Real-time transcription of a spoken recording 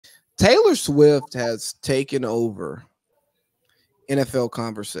Taylor Swift has taken over NFL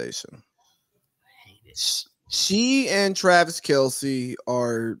conversation. I hate it. She and Travis Kelce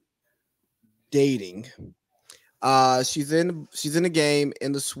are dating. She's in a game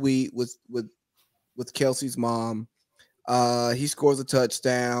in the suite with Kelsey's mom. He scores a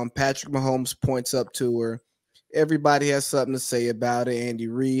touchdown. Patrick Mahomes points up to her. Everybody has something to say about it. Andy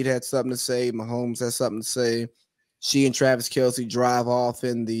Reid had something to say. Mahomes has something to say. She and Travis Kelce drive off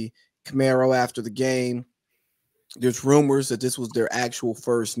in the Camaro after the game. There's rumors that this was their actual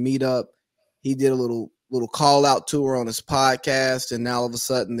first meetup. He did a little call out to her on his podcast, and now all of a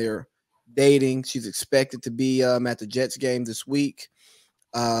sudden they're dating. She's expected to be at the Jets game this week.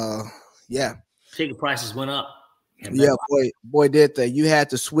 Yeah. Ticket prices went up. Yeah, boy, did they. You had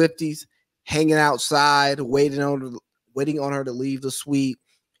the Swifties hanging outside, waiting on her to leave the suite.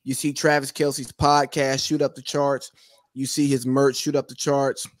 You see Travis Kelce's podcast shoot up the charts. You see his merch shoot up the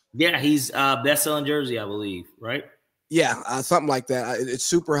charts. Yeah, he's best-selling jersey, I believe, right? Yeah, something like that. It's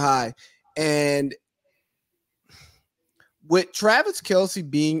super high. And with Travis Kelce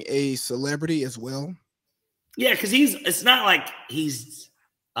being a celebrity as well. Yeah, because it's not like he's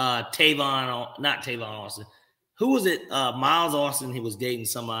not Tavon Austin. Who was it? Miles Austin. He was dating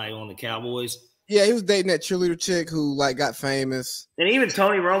somebody on the Cowboys. Yeah, he was dating that cheerleader chick who got famous. And even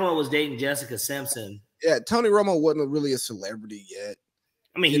Tony Romo was dating Jessica Simpson. Yeah, Tony Romo wasn't really a celebrity yet.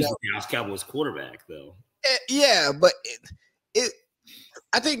 I mean, he's the Dallas Cowboys quarterback, though. Yeah, but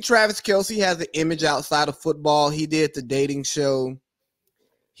I think Travis Kelce has the image outside of football. He did the dating show.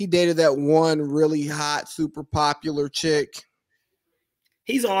 He dated that one really hot, super popular chick.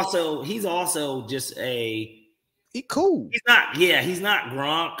 He's also just he cool. He's not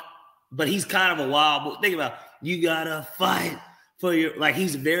Gronk, but he's kind of a wild. Think about you gotta fight for your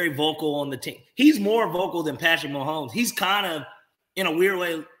he's very vocal on the team. He's more vocal than Patrick Mahomes. He's kind of in a weird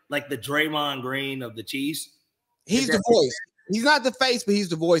way like the Draymond Green of the Chiefs. He's the voice. He's not the face, but he's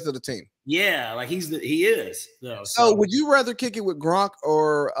the voice of the team. Yeah, he is. So would you rather kick it with Gronk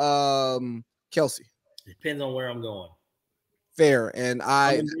or Kelce? Depends on where I'm going. Fair. And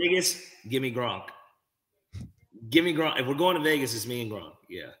I'm in Vegas, give me Gronk. Give me Gronk. If we're going to Vegas, it's me and Gronk.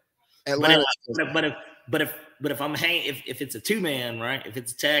 Yeah. Atlanta. But if I'm hanging, if it's a 2-man, right? If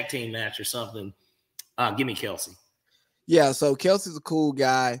it's a tag team match or something, give me Kelce. Yeah. So Kelce's a cool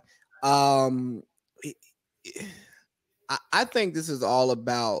guy. I think this is all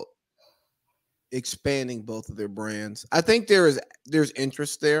about expanding both of their brands. I think there's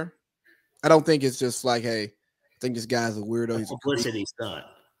interest there. I don't think it's just like, hey, I think this guy's a weirdo. He's a publicity stunt.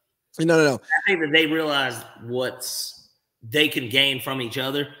 No. I think that they realize they can gain from each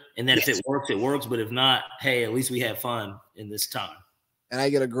other, and then if it works, it works. But if not, hey, at least we have fun in this time. And I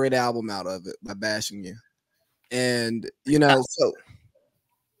get a great album out of it by bashing you. And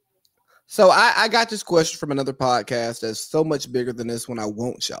so I got this question from another podcast that's so much bigger than this one. I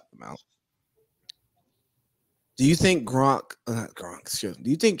won't shout them out. Do you think do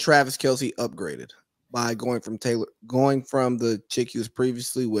you think Travis Kelce upgraded by going from the chick he was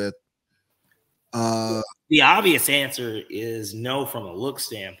previously with? The obvious answer is no from a look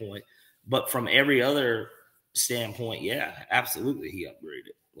standpoint, but from every other standpoint, yeah, absolutely, he upgraded.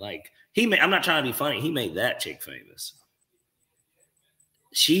 I'm not trying to be funny. He made that chick famous.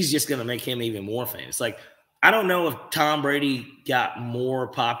 She's just going to make him even more famous. I don't know if Tom Brady got more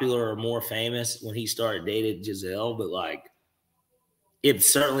popular or more famous when he started dating Giselle, but it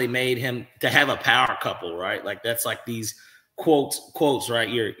certainly made him to have a power couple, right? That's these quotes, right?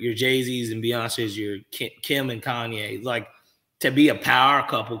 Your Jay-Z's and Beyonce's, your Kim and Kanye, to be a power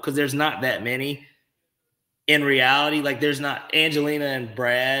couple, because there's not that many in reality. There's not Angelina and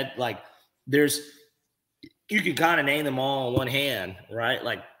Brad. You can kind of name them all on one hand, right?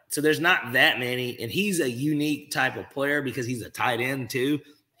 So there's not that many, and he's a unique type of player because he's a tight end too.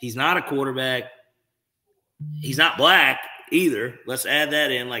 He's not a quarterback. He's not black either. Let's add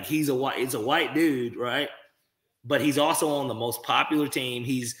that in. It's a white dude, right? But he's also on the most popular team.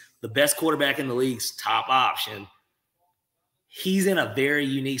 He's the best quarterback in the league's top option. He's in a very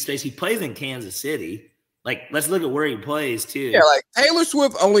unique space. He plays in Kansas City. Let's look at where he plays too. Yeah, Taylor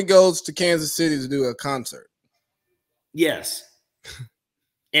Swift only goes to Kansas City to do a concert. Yes.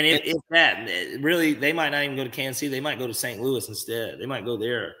 And if that really, they might not even go to Kansas City. They might go to St. Louis instead. They might go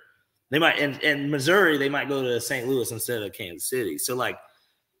there. They might, in Missouri, they might go to St. Louis instead of Kansas City. So,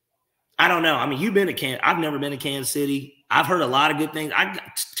 I don't know. I mean, you've been to Kansas. I've never been to Kansas City. I've heard a lot of good things. I got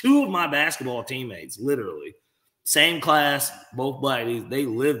 2 of my basketball teammates, literally, same class, both black. They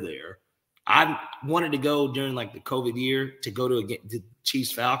live there. I wanted to go during the COVID year to go to the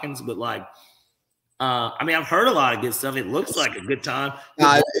Chiefs Falcons, but I mean, I've heard a lot of good stuff. It looks like a good time.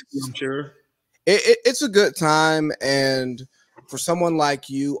 I'm sure. It's a good time, and for someone like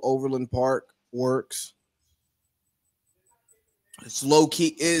you, Overland Park works. It's low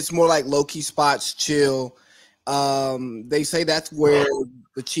key. It's more like low key spots, chill. They say that's where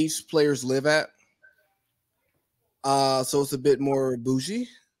the Chiefs players live at. So it's a bit more bougie.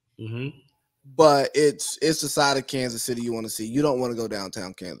 Mm-hmm. But it's the side of Kansas City you want to see. You don't want to go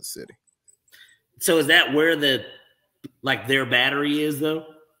downtown Kansas City. So is that where their battery is though?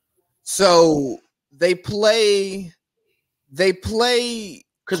 So they play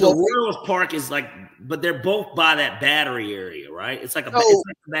because the Royals Park is but they're both by that battery area, right? It's like it's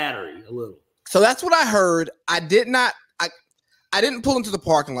like a battery a little. So that's what I heard. I didn't pull into the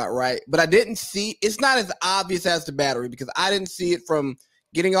parking lot, right? But I didn't see. It's not as obvious as the battery because I didn't see it from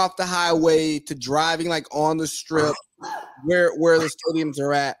getting off the highway to driving like on the strip where the stadiums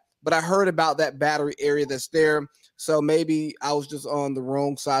are at. But I heard about that battery area that's there. So maybe I was just on the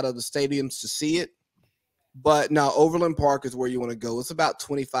wrong side of the stadiums to see it. But no, Overland Park is where you want to go. It's about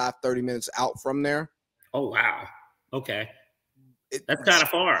 25, 30 minutes out from there. Oh, wow. Okay. That's kind of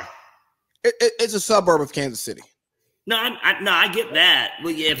far. It's a suburb of Kansas City. No, I get that.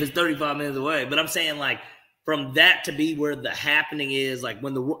 Well, yeah, if it's 35 minutes away. But I'm saying from that to be where the happening is,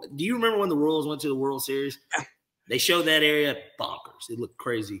 do you remember when the Royals went to the World Series? They showed that area bonkers. It looked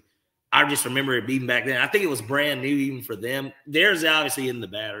crazy. I just remember it being back then. I think it was brand new even for them. Theirs obviously in the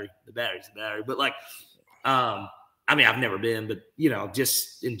battery. The battery's the battery. But I mean, I've never been, but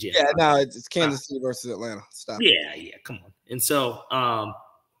just in general. Yeah, no, it's Kansas City versus Atlanta. Stop. Yeah, come on. And so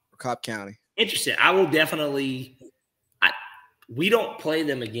Cobb County. Interesting. I will definitely we don't play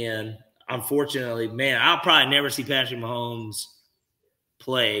them again. Unfortunately, man, I'll probably never see Patrick Mahomes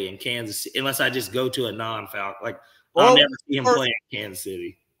play in Kansas City unless I just go to a non-Falcon. I'll never see him play in Kansas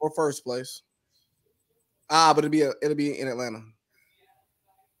City. Or first place. But it'll be in Atlanta.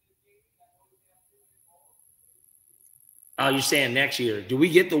 Oh, you're saying next year. Do we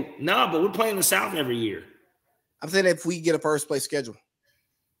get but we're playing the South every year. I'm saying if we get a first place schedule.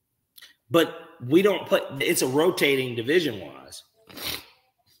 But we don't play. It's a rotating division-wise.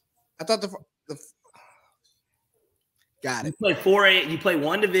 I thought got it. You play 4A. You play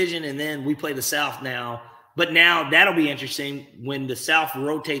one division, and then we play the South now. But now that'll be interesting when the South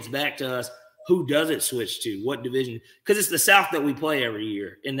rotates back to us. Who does it switch to? What division? Because it's the South that we play every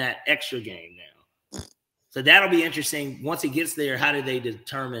year in that extra game now. So that'll be interesting. Once it gets there, how do they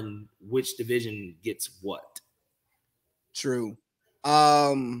determine which division gets what? True.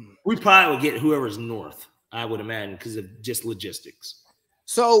 We probably would get whoever's north, I would imagine, because of just logistics.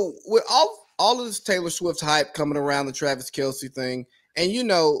 So with all of this Taylor Swift hype coming around the Travis Kelce thing, and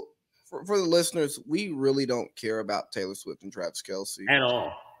for the listeners, we really don't care about Taylor Swift and Travis Kelce at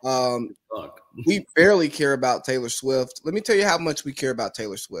all. We barely care about Taylor Swift. Let me tell you how much we care about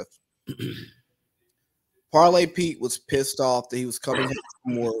Taylor Swift. Parlay Pete was pissed off that he was coming home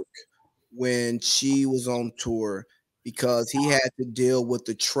from work when she was on tour because he had to deal with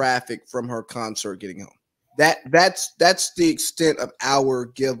the traffic from her concert getting home. That's the extent of our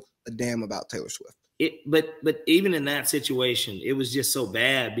give a damn about Taylor Swift. But even in that situation, it was just so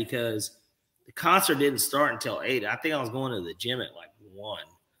bad because the concert didn't start until 8. I think I was going to the gym at 1.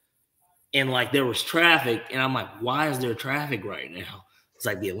 And there was traffic, and I'm like, why is there traffic right now? It's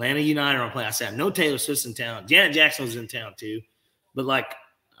the Atlanta United are playing. I said, no Taylor Swift's in town. Janet Jackson was in town too. But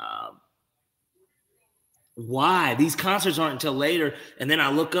why? These concerts aren't until later. And then I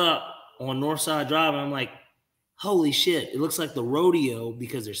look up on Northside Drive, and I'm like, holy shit. It looks like the rodeo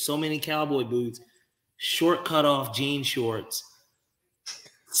because there's so many cowboy boots, short cutoff jean shorts,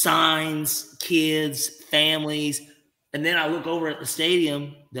 signs, kids, families. And then I look over at the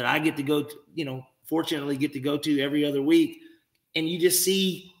stadium that I get to go to, fortunately get to go to every other week. And you just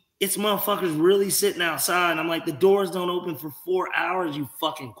see it's motherfuckers really sitting outside. And I'm like, the doors don't open for 4 hours, you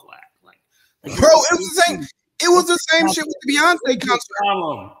fucking quack. Bro, it was the same. It was the same shit with the Beyonce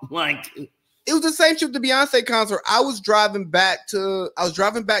concert. It was the same shit with the Beyonce concert. I was driving back to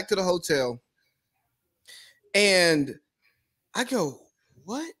the hotel, and I go,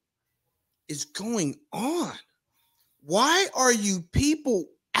 "What is going on? Why are you people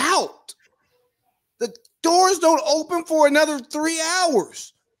out? The doors don't open for another 3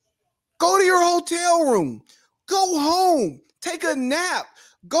 hours. Go to your hotel room. Go home. Take a nap.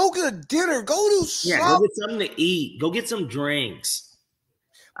 Go get a dinner. Go do something. Yeah, go get something to eat. Go get some drinks.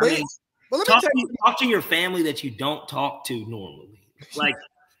 But let me tell you, talk to your family that you don't talk to normally.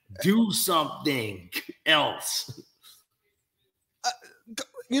 Do something else.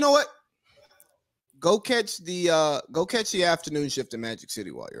 You know what? Go catch the afternoon shift in Magic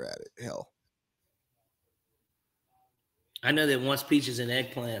City while you're at it. Hell. I know that once peaches and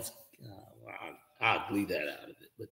eggplants, I'll leave that out of it.